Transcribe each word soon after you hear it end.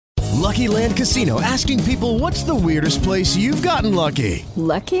Lucky Land Casino, asking people, what's the weirdest place you've gotten lucky?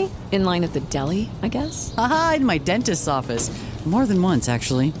 Lucky? In line at the deli, I guess? Aha, in my dentist's office. More than once,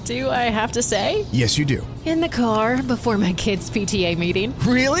 actually. Do I have to say? Yes, you do. In the car before my kids' PTA meeting.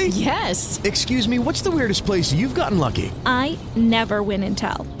 Really? Yes. Excuse me, what's the weirdest place you've gotten lucky? I never win and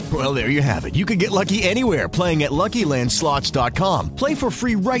tell. Well, there you have it. You can get lucky anywhere, playing at LuckyLandSlots.com. Play for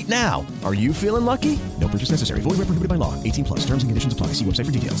free right now. Are you feeling lucky? No purchase necessary. Void where prohibited by law. 18 plus. Terms and conditions apply. See website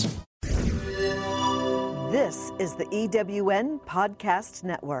for details. This is the EWN Podcast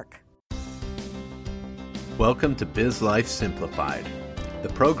Network. Welcome to Biz Life Simplified, the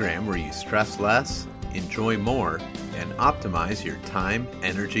program where you stress less, enjoy more, and optimize your time,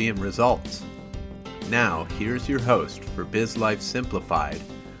 energy, and results. Now, here's your host for Biz Life Simplified,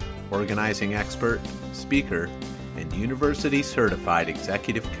 organizing expert, speaker, and university certified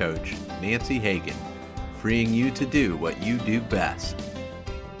executive coach, Nancy Hagen, freeing you to do what you do best.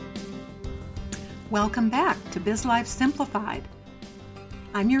 Welcome back to Biz Life Simplified.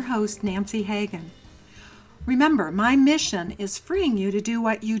 I'm your host, Nancy Hagen. Remember, my mission is freeing you to do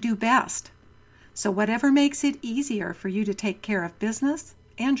what you do best. So whatever makes it easier for you to take care of business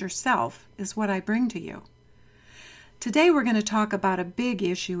and yourself is what I bring to you. Today we're going to talk about a big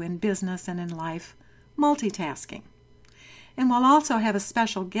issue in business and in life, multitasking. And we'll also have a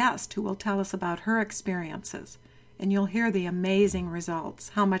special guest who will tell us about her experiences. And you'll hear the amazing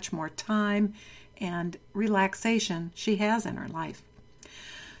results, how much more time and relaxation she has in her life.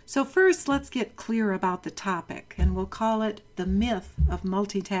 So first, let's get clear about the topic, and we'll call it the myth of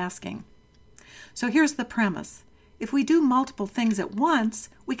multitasking. So here's the premise. If we do multiple things at once,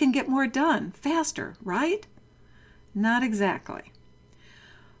 we can get more done faster, right? Not exactly.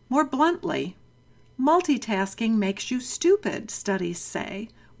 More bluntly, multitasking makes you stupid, studies say,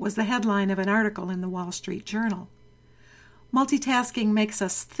 was the headline of an article in TheWall Street Journal. Multitasking makes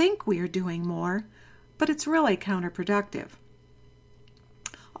us think we are doing more, but it's really counterproductive.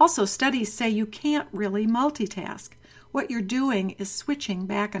 Also, studies say you can't really multitask. What you're doing is switching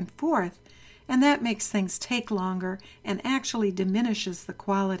back and forth, and that makes things take longer and actually diminishes the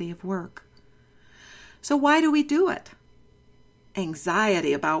quality of work. So why do we do it?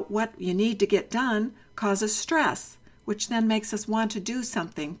 Anxiety about what you need to get done causes stress, which then makes us want to do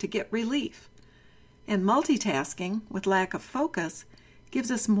something to get relief. And multitasking, with lack of focus,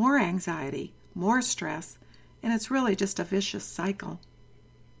 gives us more anxiety, more stress, and it's really just a vicious cycle.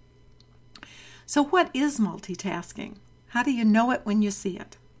 So what is multitasking? How do you know it when you see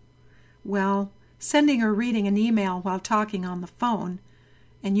it? Well, sending or reading an email while talking on the phone,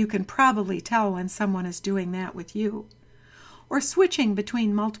 and you can probably tell when someone is doing that with you, or switching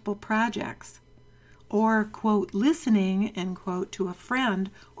between multiple projects, or, quote, listening, end quote, to a friend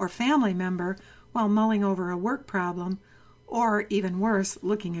or family member while mulling over a work problem, or, even worse,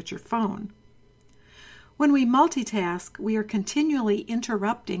 looking at your phone. When we multitask, we are continually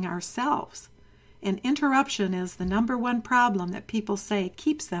interrupting ourselves. And interruption is the number one problem that people say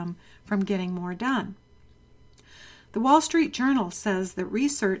keeps them from getting more done. The Wall Street Journal says that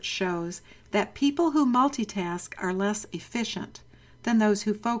research shows that people who multitask are less efficient than those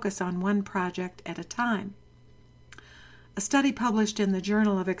who focus on one project at a time. A study published in the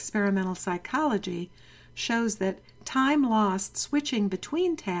Journal of Experimental Psychology shows that time lost switching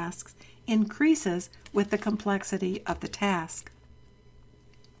between tasks increases with the complexity of the task.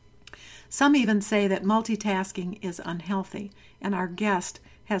 Some even say that multitasking is unhealthy, and our guest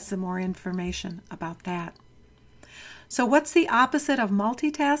has some more information about that. So what's the opposite of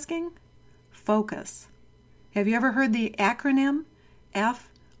multitasking? Focus. Have you ever heard the acronym?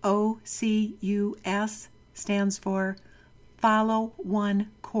 FOCUS stands for Follow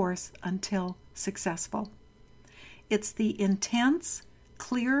One Course Until Successful. It's the intense,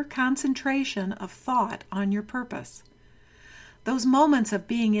 clear concentration of thought on your purpose. Those moments of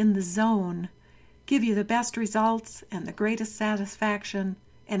being in the zone give you the best results and the greatest satisfaction,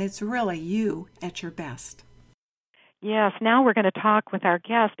 and it's really you at your best. Yes, now we're going to talk with our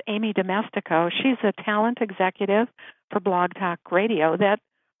guest, Amy Domestico. She's a talent executive for Blog Talk Radio that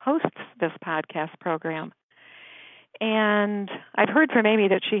hosts this podcast program. And I've heard from Amy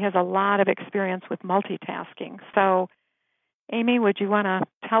that she has a lot of experience with multitasking. So, Amy, would you want to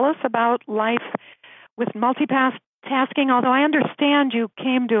tell us about life with multitasking? Although I understand you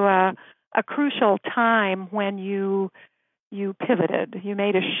came to a crucial time when you pivoted. You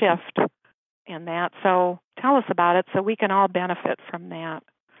made a shift in that. So tell us about it so we can all benefit from that.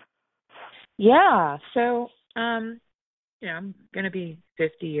 Yeah. So, I'm going to be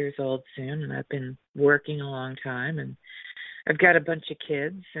 50 years old soon, and I've been working a long time, and I've got a bunch of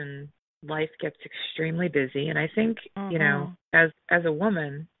kids, and life gets extremely busy. And I think, as a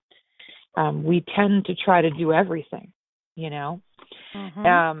woman, we tend to try to do everything, you know.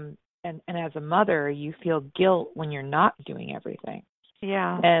 And as a mother, you feel guilt when you're not doing everything.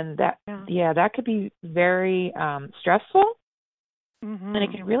 Yeah. And that could be very stressful. And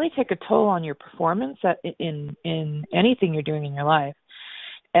it can really take a toll on your performance in anything you're doing in your life.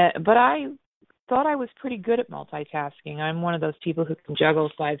 But I thought I was pretty good at multitasking. I'm one of those people who can juggle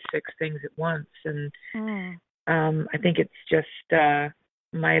 5-6 things at once. And I think it's just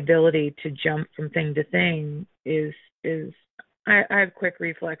my ability to jump from thing to thing is I have quick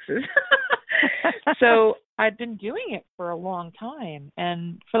reflexes. So I'd been doing it for a long time.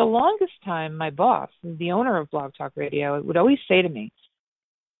 And for the longest time, my boss, the owner of Blog Talk Radio, would always say to me,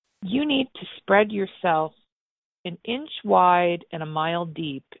 you need to spread yourself an inch wide and a mile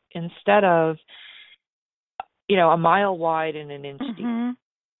deep instead of, a mile wide and an inch deep.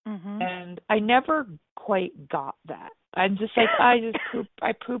 And I never quite got that. I'm just like,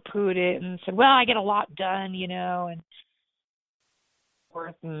 I poo-pooed it and said, well, I get a lot done, and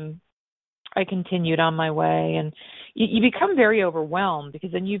I continued on my way. And you become very overwhelmed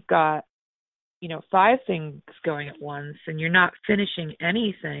because then you've got, 5 things going at once and you're not finishing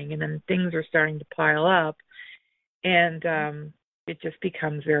anything, and then things are starting to pile up, and it just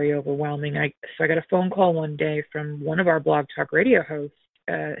becomes very overwhelming. So I got a phone call one day from one of our Blog Talk Radio hosts.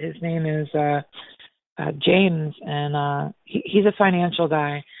 His name is James, and he's a financial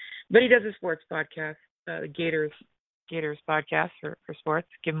guy, but he does a sports podcast, the Gators podcast for sports.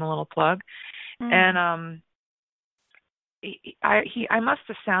 Give him a little plug. And I must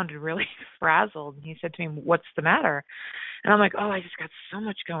have sounded really frazzled. And he said to me, "What's the matter?" And I'm like, "Oh, I just got so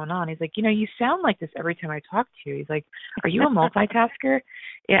much going on." He's like, "You sound like this every time I talk to you." He's like, "Are you a multitasker?"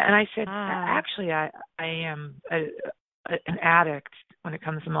 Yeah. And I said, "Actually, I am an addict when it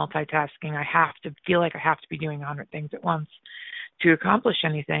comes to multitasking. I have to feel like I have to be doing 100 things at once to accomplish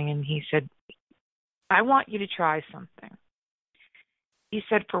anything." And he said, "I want you to try something." He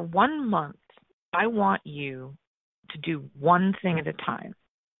said, "For 1 month, I want you to do one thing at a time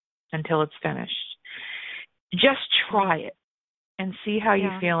until it's finished. Just try it and see how you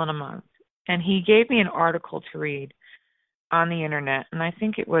feel in a month." And he gave me an article to read on the internet, and I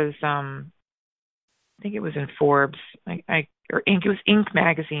think it was in Forbes, it was Inc.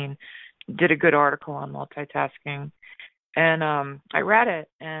 magazine did a good article on multitasking. And I read it,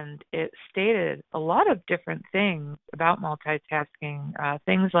 and it stated a lot of different things about multitasking,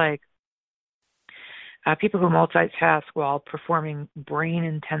 things like people who multitask while performing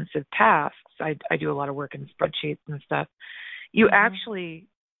brain-intensive tasks. I do a lot of work in spreadsheets and stuff. You actually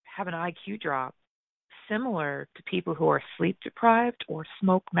have an IQ drop similar to people who are sleep-deprived or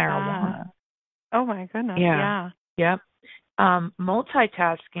smoke marijuana. Oh, my goodness. Yeah. Yep.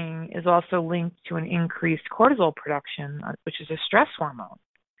 Multitasking is also linked to an increased cortisol production, which is a stress hormone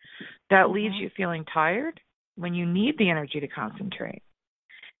that leaves you feeling tired when you need the energy to concentrate.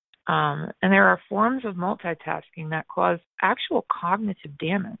 And there are forms of multitasking that cause actual cognitive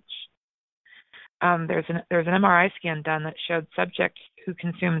damage. There's an MRI scan done that showed subjects who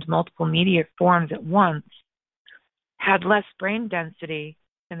consumed multiple media forms at once had less brain density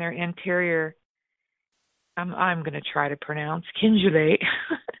in their anterior, I'm going to try to pronounce, cingulate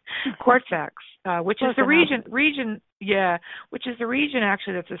cortex, which is the region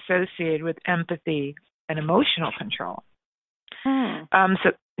actually that's associated with empathy and emotional control.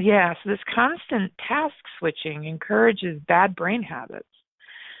 So this constant task switching encourages bad brain habits.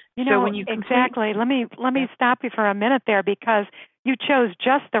 Exactly. Let me stop you for a minute there, because you chose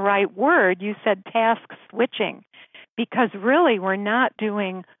just the right word. You said task switching, because really we're not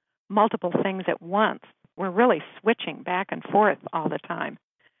doing multiple things at once. We're really switching back and forth all the time.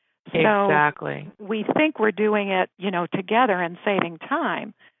 So exactly. We think we're doing it, together and saving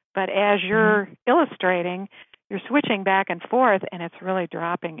time, but as you're illustrating, you're switching back and forth, and it's really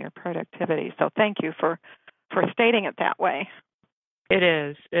dropping your productivity. So thank you for stating it that way. It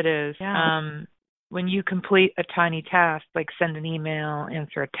is. Yeah. When you complete a tiny task, like send an email,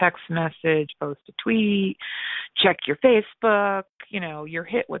 answer a text message, post a tweet, check your Facebook, you're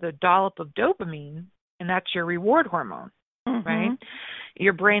hit with a dollop of dopamine, and that's your reward hormone, right?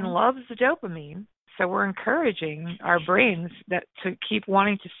 Your brain loves the dopamine, so we're encouraging our brains to keep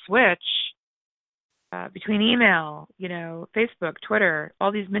wanting to switch between email, Facebook, Twitter,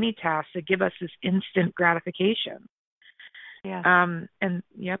 all these mini tasks that give us this instant gratification. Yeah.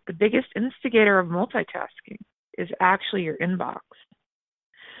 The biggest instigator of multitasking is actually your inbox.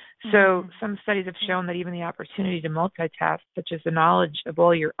 So some studies have shown that even the opportunity to multitask, such as the knowledge of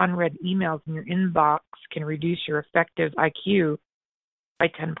all your unread emails in your inbox, can reduce your effective IQ by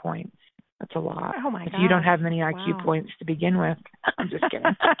 10 points. That's a lot. Oh, my God. If you don't have many IQ points to begin with. I'm just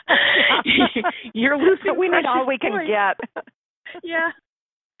kidding. you're losing. We need all precious we can points. get. Yeah.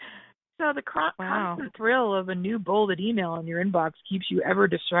 So the constant thrill of a new bolded email in your inbox keeps you ever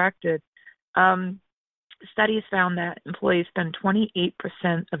distracted. Studies found that employees spend 28%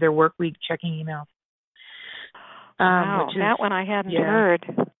 of their work week checking emails. Wow, which is, that one I hadn't heard.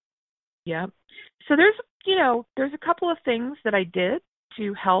 Yeah. So there's a couple of things that I did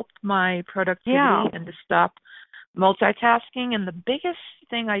to help my productivity and to stop multitasking. And the biggest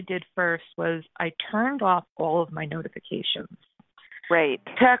thing I did first was I turned off all of my notifications. Great.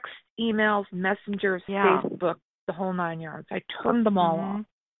 Text, emails, messengers, Facebook, the whole 9 yards. I turned them all off.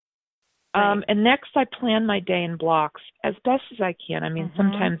 Right. And next I plan my day in blocks as best as I can. I mean,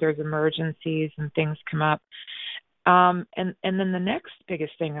 sometimes there's emergencies and things come up. And then the next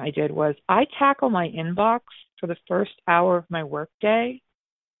biggest thing I did was I tackle my inbox for the first hour of my workday,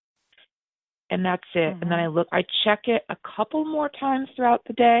 and that's it. And then I check it a couple more times throughout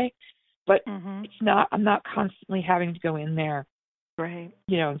the day, but I'm not constantly having to go in there, right?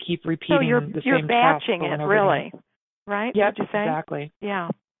 And keep repeating the same task. You're batching it, really, right? Yep, Would you say? Exactly. Yeah.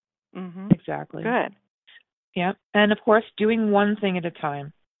 Exactly. Good. Yep. And of course, doing one thing at a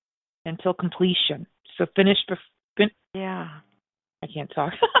time until completion. So finish I can't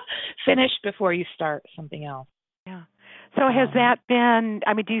talk. Finish before you start something else. Yeah. So has that been,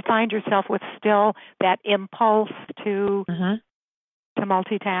 do you find yourself with still that impulse to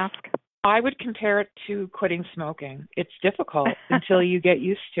multitask? I would compare it to quitting smoking. It's difficult until you get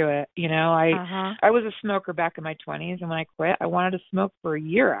used to it. I was a smoker back in my 20s, and when I quit, I wanted to smoke for a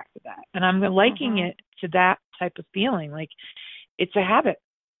year after that. And I'm liking it to that type of feeling. Like, it's a habit.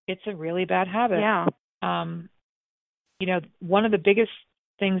 It's a really bad habit. Yeah. One of the biggest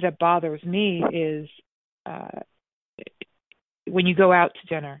things that bothers me is when you go out to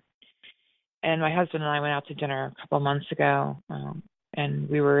dinner. And my husband and I went out to dinner a couple of months ago, and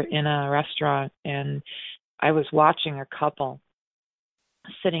we were in a restaurant, and I was watching a couple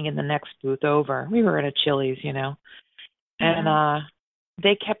sitting in the next booth over. We were at a Chili's, and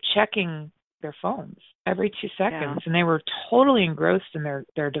they kept checking their phones every 2 seconds, and they were totally engrossed in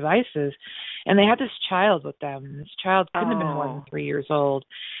their devices. And they had this child with them, and this child couldn't have been more than 3 years old.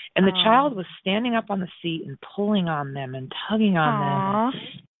 And the child was standing up on the seat and pulling on them and tugging on them,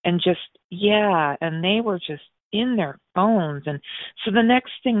 and and they were just in their phones. And so the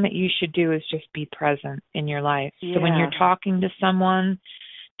next thing that you should do is just be present in your life. So when you're talking to someone,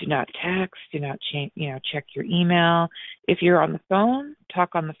 do not text, do not check your email. If you're on the phone,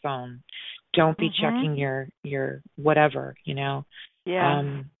 talk on the phone. Don't be checking your whatever,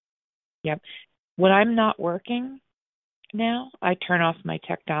 Yep. When I'm not working now, I turn off my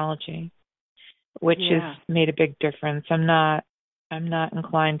technology, which has made a big difference. I'm not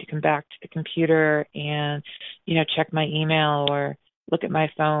inclined to come back to the computer and, check my email or look at my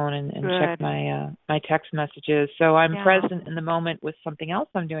phone and check my text messages. So I'm present in the moment with something else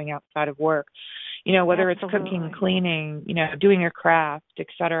I'm doing outside of work, whether it's cooking, cleaning, doing a craft,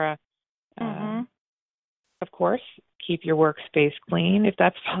 etc. Of course, keep your workspace clean if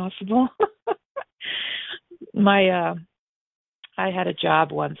that's possible. I had a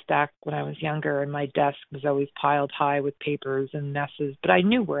job once back when I was younger, and my desk was always piled high with papers and messes, but I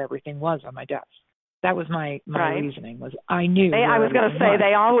knew where everything was on my desk. That was my reasoning, was I knew. I was going to say,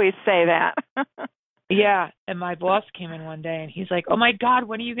 they always say that. Yeah, and my boss came in one day, and he's like, "Oh, my God,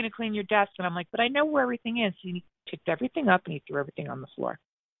 when are you going to clean your desk?" And I'm like, "But I know where everything is." And he picked everything up, and he threw everything on the floor.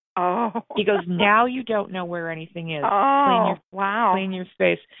 Oh. He goes, "Now you don't know where anything is. Oh, Clean your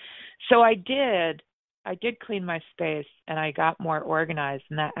space." So I did clean my space, and I got more organized,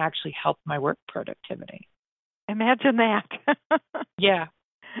 and that actually helped my work productivity. Imagine that. Yeah.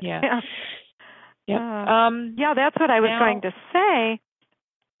 Yeah, that's what I was going to say.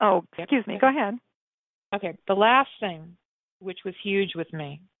 Oh, excuse me. Go ahead. Okay. The last thing, which was huge with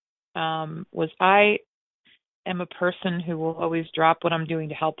me, was I am a person who will always drop what I'm doing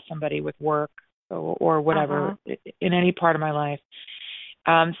to help somebody with work or whatever in any part of my life.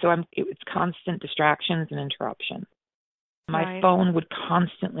 So it's constant distractions and interruptions. My phone would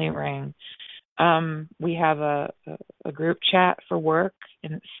constantly ring. We have a group chat for work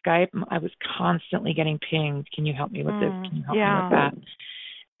and Skype. I was constantly getting pinged. Can you help me with this? Can you help me with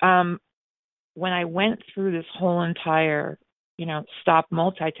that? When I went through this whole entire, stop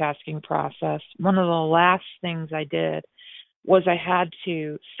multitasking process, one of the last things I did was I had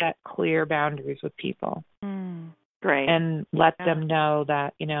to set clear boundaries with people. Great. And let them know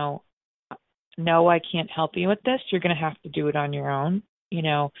that, no, I can't help you with this. You're going to have to do it on your own,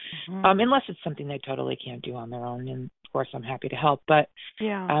 unless it's something they totally can't do on their own. And of course, I'm happy to help. But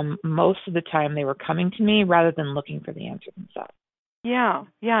most of the time they were coming to me rather than looking for the answer themselves. Yeah,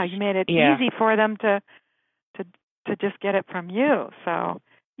 you made it easy for them to just get it from you. So,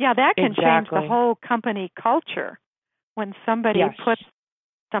 yeah, that can change the whole company culture when somebody puts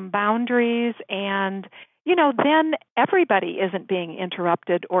some boundaries and, then everybody isn't being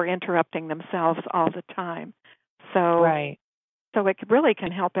interrupted or interrupting themselves all the time. So, so it really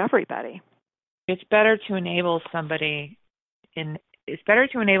can help everybody. It's better to enable somebody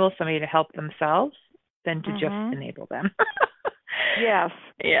to help themselves than to just enable them. Yes.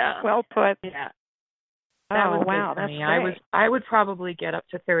 Yeah. Well put. Yeah. That was wow, good for that's me. great. I would probably get up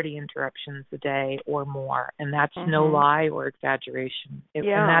to 30 interruptions a day or more, and that's no lie or exaggeration. And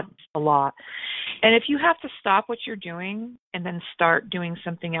that's a lot. And if you have to stop what you're doing and then start doing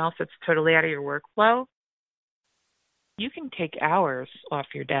something else that's totally out of your workflow, you can take hours off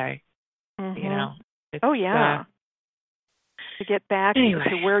your day. To get back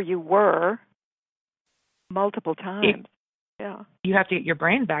to where you were multiple times. You have to get your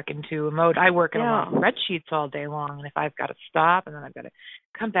brain back into a mode. I work in a lot of spreadsheets all day long, and if I've got to stop and then I've got to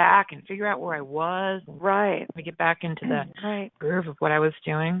come back and figure out where I was and get back into the groove of what I was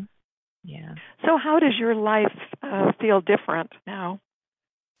doing. Yeah. So how does your life feel different now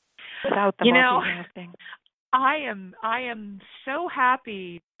without the multitasking? I am so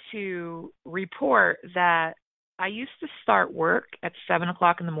happy to report that I used to start work at 7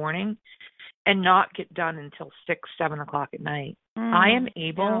 o'clock in the morning and not get done until 6, 7 o'clock at night. I am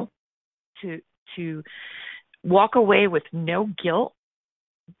able to walk away with no guilt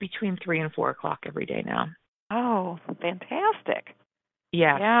between 3 and 4 o'clock every day now. Oh, fantastic.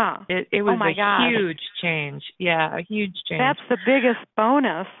 Yeah. It was a huge change. Yeah, a huge change. That's the biggest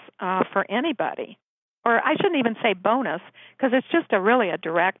bonus for anybody. Or I shouldn't even say bonus, because it's just really a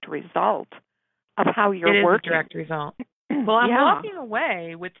direct result of how you're working. It is a direct result. Well, I'm walking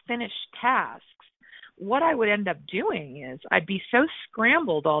away with finished tasks. What I would end up doing is I'd be so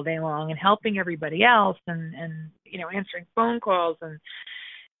scrambled all day long and helping everybody else and answering phone calls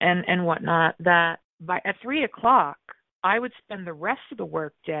and whatnot that at 3 o'clock I would spend the rest of the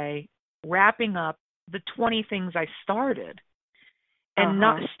workday wrapping up the 20 things I started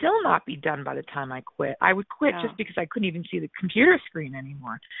and still not be done by the time I quit. I would quit just because I couldn't even see the computer screen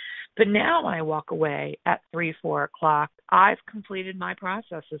anymore. But now when I walk away at 3, 4 o'clock, I've completed my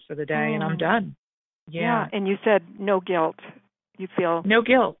processes for the day and I'm done. Yeah. And you said no guilt. You feel no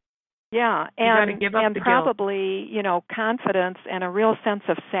guilt. Yeah, and probably, confidence and a real sense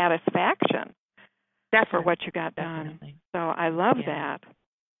of satisfaction for what you got done. So I love that.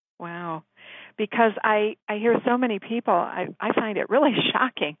 Wow. Because I hear so many people, I find it really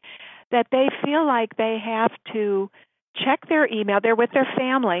shocking that they feel like they have to check their email. They're with their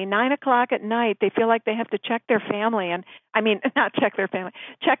family, 9 o'clock at night. They feel like they have to check their family not check their family,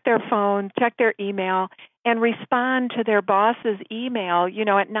 check their phone, check their email, and respond to their boss's email,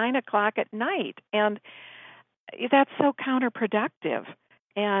 at 9 o'clock at night. And that's so counterproductive.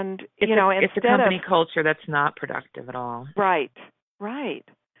 And, it's a company culture that's not productive at all. Right.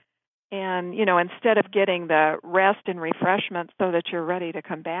 And, instead of getting the rest and refreshment so that you're ready to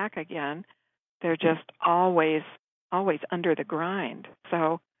come back again, they're just always under the grind.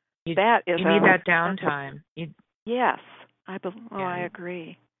 So you need that downtime. Yes, I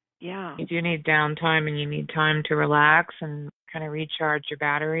agree. Yeah. You do need downtime, and you need time to relax and kind of recharge your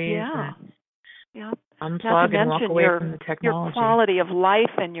batteries. Yeah. Unplug and walk away from the technology. Your quality of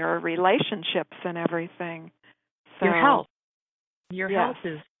life and your relationships and everything. So, your health. Your health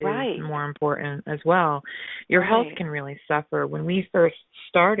is more important as well. Your health can really suffer. When we first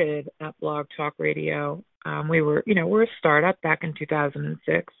started at Blog Talk Radio, we're a startup back in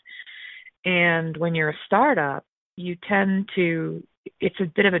 2006. And when you're a startup, you tend to, it's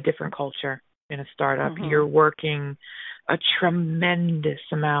a bit of a different culture in a startup. You're working a tremendous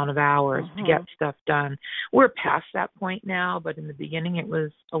amount of hours to get stuff done. We're past that point now, but in the beginning it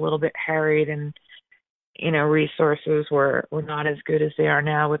was a little bit harried, and resources were not as good as they are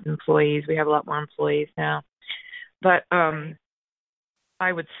now with employees. We have a lot more employees now. But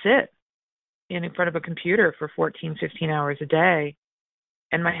I would sit in front of a computer for 14, 15 hours a day,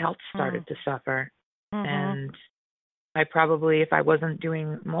 and my health started to suffer. And I probably, if I wasn't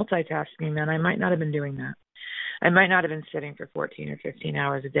doing multitasking, then I might not have been doing that. I might not have been sitting for 14 or 15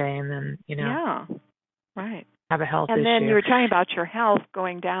 hours a day and then, have a health issue. And then you were talking about your health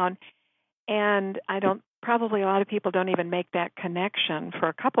going down, and probably a lot of people don't even make that connection for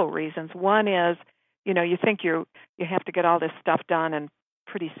a couple of reasons. One is, you think you have to get all this stuff done and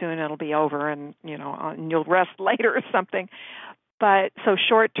pretty soon it'll be over and you'll rest later or something. But so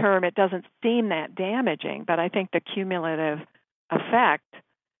short term, it doesn't seem that damaging. But I think the cumulative effect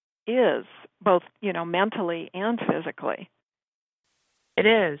is both, mentally and physically.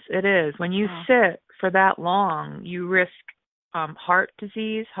 It is. When you sit for that long, you risk heart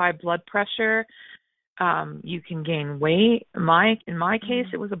disease, high blood pressure. You can gain weight. In my case,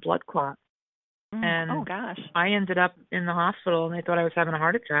 it was a blood clot. And oh, gosh. I ended up in the hospital, and they thought I was having a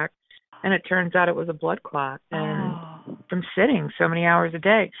heart attack. And it turns out it was a blood clot, and from sitting so many hours a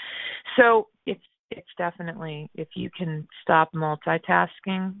day. So it's definitely, if you can stop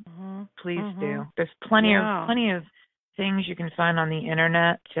multitasking, please do. There's plenty of things you can find on the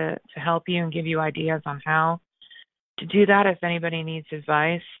internet to help you and give you ideas on how to do that. If anybody needs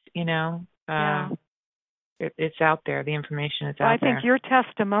advice, it's out there. The information is out there. I think your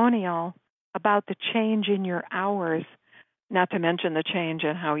testimonial about the change in your hours, not to mention the change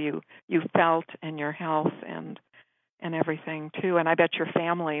in how you felt and your health and everything too. And I bet your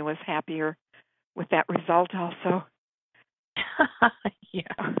family was happier with that result also. Yeah.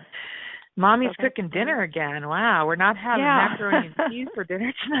 Mommy's cooking dinner again. Wow, we're not having macaroni and cheese for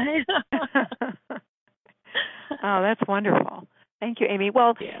dinner tonight. Oh, that's wonderful. Thank you, Amy.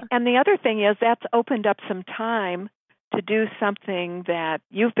 Well, and the other thing is that's opened up some time to do something that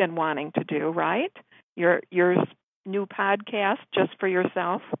you've been wanting to do, right? Your new podcast just for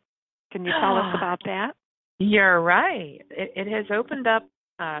yourself. Can you tell us about that? You're right. It has opened up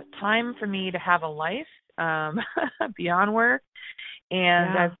time for me to have a life beyond work.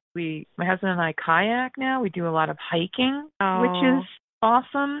 And my husband and I kayak now. We do a lot of hiking, which is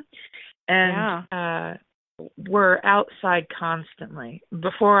awesome. And we're outside constantly.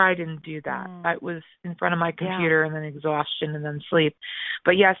 Before I didn't do that. I was in front of my computer and then exhaustion and then sleep.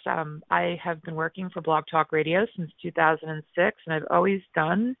 But yes, I have been working for Blog Talk Radio since 2006, and I've always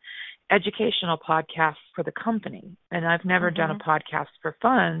done educational podcasts for the company. And I've never done a podcast for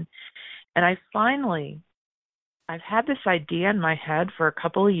fun. And I've had this idea in my head for a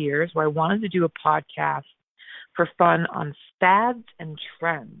couple of years where I wanted to do a podcast for fun on fads and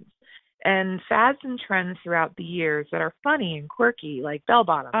trends. And fads and trends throughout the years that are funny and quirky, like bell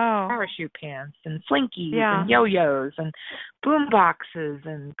bottoms, parachute pants, and slinkies, and yo-yos, and boom boxes,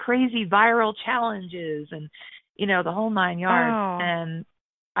 and crazy viral challenges, and, the whole 9 yards. And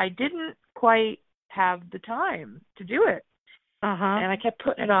I didn't quite have the time to do it. And I kept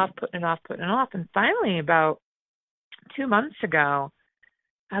putting it off. And finally, about 2 months ago,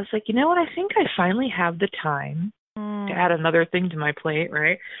 I was like, you know what? I think I finally have the time to add another thing to my plate,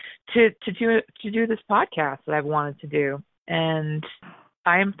 right? To do this podcast that I've wanted to do. And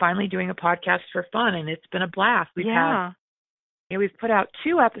I am finally doing a podcast for fun, and it's been a blast. We've put out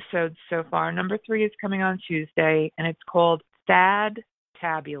 2 episodes so far. Number 3 is coming on Tuesday, and it's called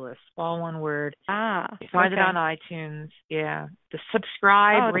Tabulous, all one word. You find it on iTunes. Yeah.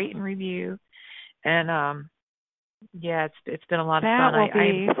 Subscribe, rate, and review. And it's been a lot of fun. That will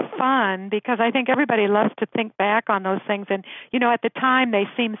be fun, because I think everybody loves to think back on those things. And, at the time they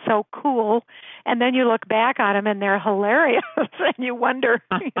seem so cool, and then you look back on them and they're hilarious, and you wonder,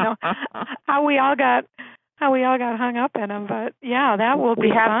 how we all got hung up in them. But, that will be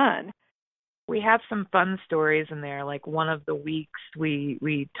fun. We have some fun stories in there. Like one of the weeks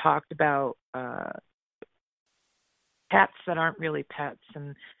we talked about pets that aren't really pets.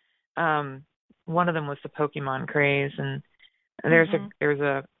 And one of them was the Pokemon craze, and there's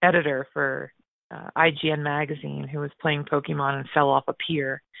a editor for IGN magazine who was playing Pokemon and fell off a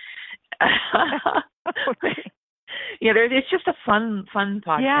pier. It's just a fun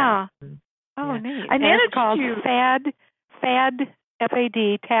podcast. Yeah. Neat. I managed it's called Fad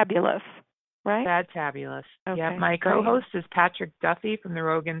FAD Tabulous, right? Fad Tabulous. Okay. Yeah. My co-host is Patrick Duffy from the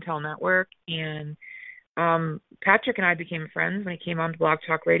Rogue Intel Network, and Patrick and I became friends when he came on to Blog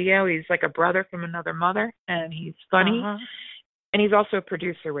Talk Radio. He's like a brother from another mother, and he's funny, and he's also a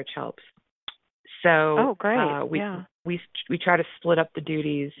producer, which helps. So, great! We try to split up the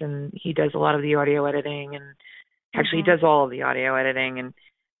duties, and he does a lot of the audio editing, and actually he does all of the audio editing, and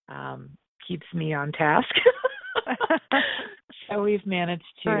keeps me on task. So we've managed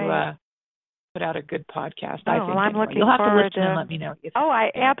to put out a good podcast. I think. Well, I'm looking You'll have to listen to and let me know.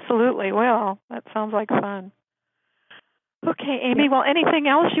 I absolutely will. That sounds like fun. Okay, Amy. Well, anything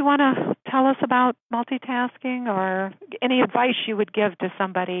else you want to tell us about multitasking, or any advice you would give to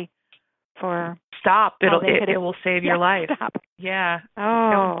somebody for stop? It will save your life. Stop. Yeah.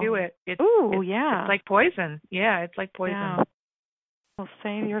 Don't do it. It's like poison. Yeah, it's like poison. Yeah. Will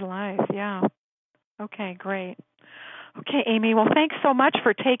save your life. Yeah. Okay, great. Okay, Amy. Well, thanks so much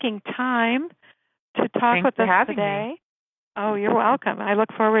for taking time to talk with us today. Oh, you're welcome. I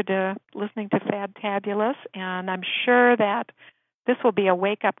look forward to listening to Fad Tabulous, and I'm sure that this will be a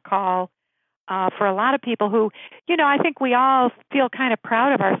wake-up call for a lot of people who, I think we all feel kind of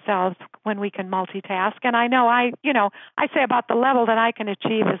proud of ourselves when we can multitask. And I know I say about the level that I can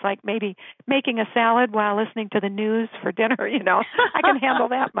achieve is like maybe making a salad while listening to the news for dinner, I can handle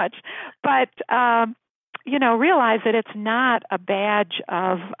that much. But, realize that it's not a badge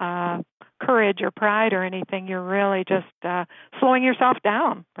of courage or pride or anything. You're really just slowing yourself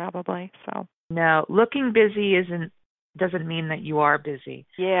down, probably. So no, looking busy doesn't mean that you are busy.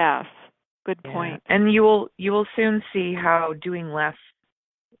 Yes, good point. Yeah. And you will soon see how doing less,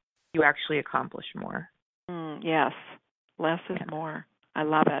 you actually accomplish more. Yes, less is more. I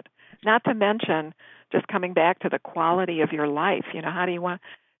love it. Not to mention, just coming back to the quality of your life. How do you want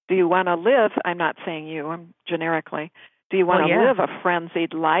to live? I'm not saying you. I'm generically. Do you want to live a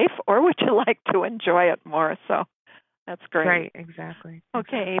frenzied life, or would you like to enjoy it more? So that's great. Right, exactly.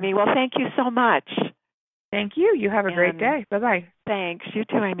 Okay, Amy. Well, thank you so much. Thank you. You have a great day. Bye-bye. Thanks. You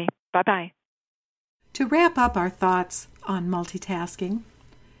too, Amy. Bye-bye. To wrap up our thoughts on multitasking,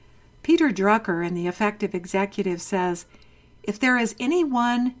 Peter Drucker in The Effective Executive says, if there is any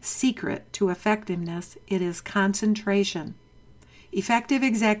one secret to effectiveness, it is concentration. Effective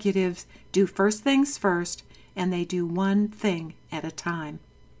executives do first things first, and they do one thing at a time.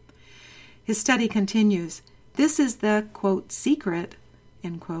 His study continues, this is the, quote, secret,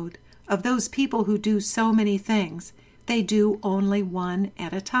 end quote, of those people who do so many things. They do only one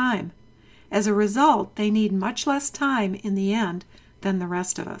at a time. As a result, they need much less time in the end than the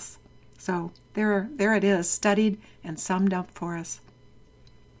rest of us. So there it is, studied and summed up for us.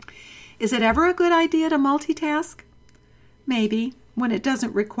 Is it ever a good idea to multitask? Maybe, when it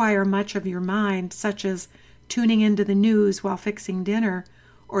doesn't require much of your mind, such as tuning into the news while fixing dinner,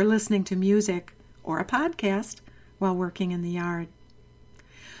 or listening to music or a podcast while working in the yard.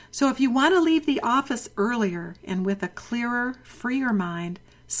 So if you want to leave the office earlier and with a clearer, freer mind,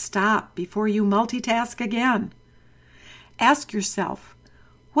 stop before you multitask again. Ask yourself,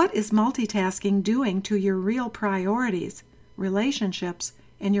 what is multitasking doing to your real priorities, relationships,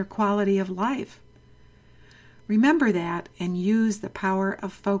 and your quality of life? Remember that and use the power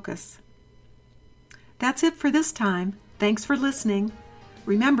of focus. That's it for this time. Thanks for listening.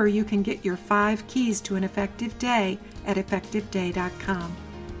 Remember, you can get your 5 keys to an effective day at effectiveday.com.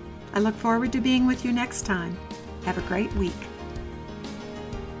 I look forward to being with you next time. Have a great week.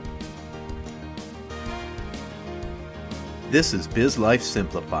 This is Biz Life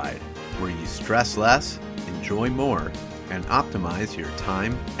Simplified, where you stress less, enjoy more, and optimize your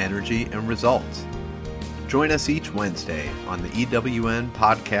time, energy, and results. Join us each Wednesday on the EWN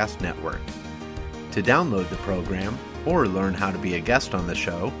Podcast Network. To download the program or learn how to be a guest on the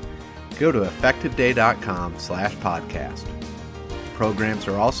show, go to effectiveday.com/podcast. Programs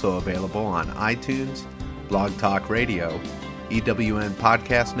are also available on iTunes, Blog Talk Radio, EWN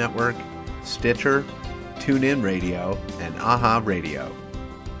Podcast Network, Stitcher, TuneIn Radio, and AHA Radio.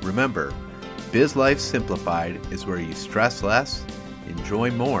 Remember, Biz Life Simplified is where you stress less,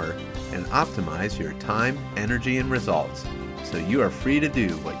 enjoy more, and optimize your time, energy, and results so you are free to do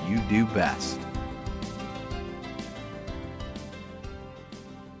what you do best.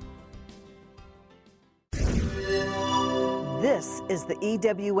 This is the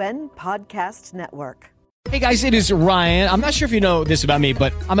EWN Podcast Network. Hey guys, it is Ryan. I'm not sure if you know this about me,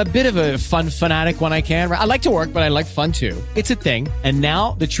 but I'm a bit of a fun fanatic when I can. I like to work, but I like fun too. It's a thing. And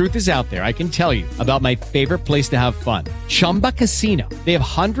now the truth is out there. I can tell you about my favorite place to have fun. Chumba Casino. They have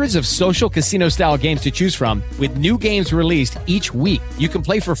hundreds of social casino style games to choose from with new games released each week. You can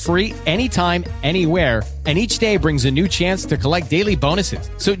play for free anytime, anywhere. And each day brings a new chance to collect daily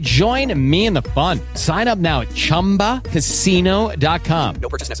bonuses. So join me in the fun. Sign up now at ChumbaCasino.com. No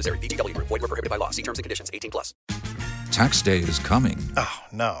purchase necessary. VGW. Void where prohibited by law. See terms and conditions. 18+. Tax day is coming. Oh,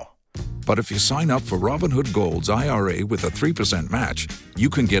 no. But if you sign up for Robinhood Gold's IRA with a 3% match, you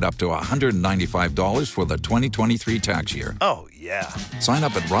can get up to $195 for the 2023 tax year. Oh, yeah. Sign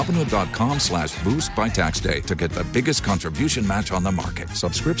up at Robinhood.com/boost by tax day to get the biggest contribution match on the market.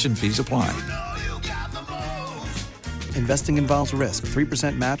 Subscription fees apply. Investing involves risk.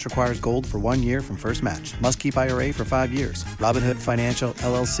 3% match requires gold for 1 year from first match. Must keep IRA for 5 years. Robinhood Financial,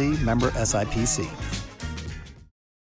 LLC, member SIPC.